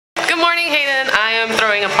Good morning, Hayden. I am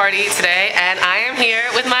throwing a party today, and I am here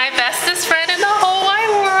with my bestest friend in the whole wide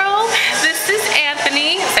world. This is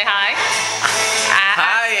Anthony. Say hi.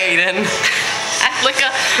 Hi, Hayden. Act like a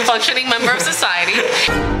functioning member of society.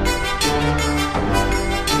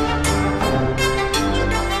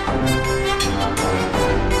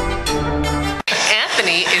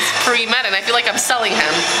 Anthony is pre-med, and I feel like I'm selling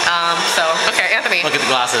him. Okay, Anthony. Look at the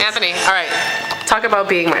glasses. Anthony, all right. Talk about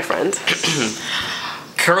being my friend.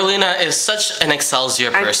 Carolina is such an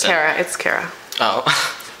Excelsior person. Cara. It's Cara. Oh,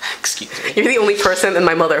 excuse me. You're the only person and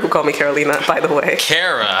my mother who call me Carolina, by the way.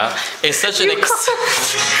 Cara is such an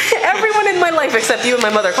Everyone in my life except you and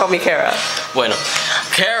my mother call me Cara. Bueno,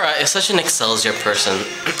 Cara is such an Excelsior person.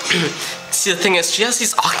 See, the thing is, she has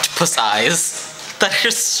these octopus eyes that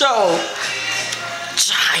are so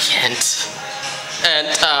giant.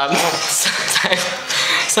 And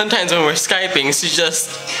sometimes when we're Skyping, she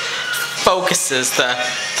just focuses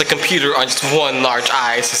the computer on just one large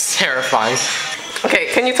eye. It's terrifying.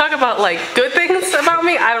 Okay, can you talk about like good things about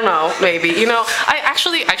me? I don't know, maybe. You know, I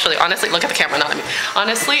actually, honestly, look at the camera, not at me.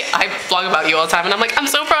 Honestly, I vlog about you all the time, and I'm like, I'm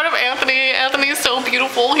so proud of Anthony. Anthony is so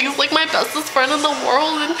beautiful. He's like my bestest friend in the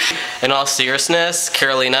world. And in all seriousness,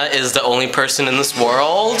 Carolina is the only person in this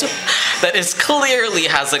world that clearly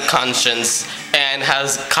has a conscience and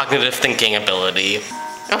has cognitive thinking ability.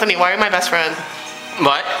 Anthony, why are you my best friend?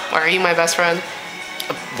 What? Why are you my best friend?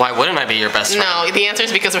 Why wouldn't I be your best friend? No, the answer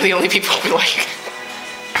is because we're the only people we like.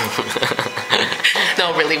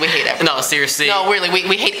 No, really, we hate everyone. No, seriously. No, really,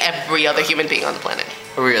 we hate every other human being on the planet.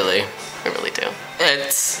 Really? We really do.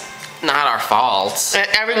 It's not our fault.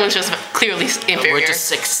 Everyone's just clearly inferior. We're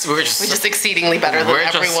just exceedingly better than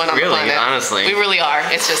everyone on the planet. Honestly. We really are.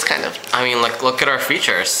 It's just kind of. I mean, look at our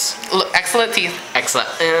features. Look, excellent teeth. Excellent.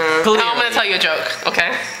 Now I'm gonna tell you a joke,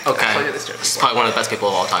 okay? Okay. I'll tell you this joke. This is probably one of the best people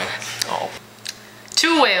of all time. Oh.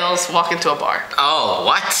 Two whales walk into a bar. Oh,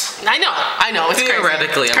 what? I know, it's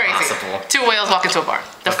theoretically crazy. impossible. Crazy. Two whales walk into a bar.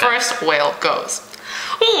 The first whale goes.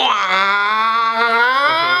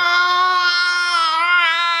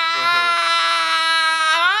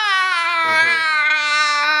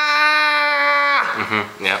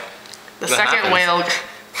 Yep. The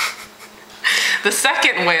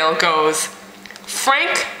second whale goes,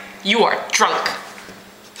 Frank, you are drunk.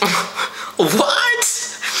 What?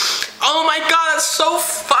 Oh my god, that's so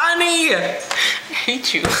funny! I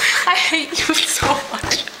hate you. I hate you so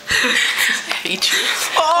much. I hate you.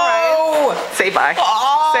 Oh! Right. Say bye.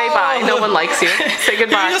 Oh! Say bye. No one likes you. Say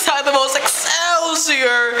goodbye. You just had the most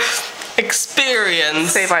Excelsior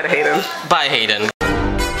experience. Say bye to Hayden. Bye, Hayden.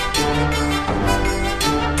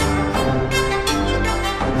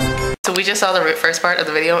 So we just saw the first part of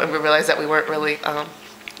the video and we realized that we weren't really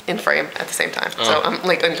in frame at the same time. So I'm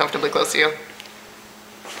like uncomfortably close to you.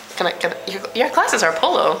 Can I get it? Your glasses are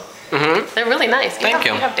polo. They're really nice. Thank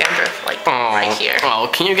you. You have dandruff like right here. Oh,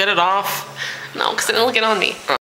 can you get it off? No, because it'll get on me.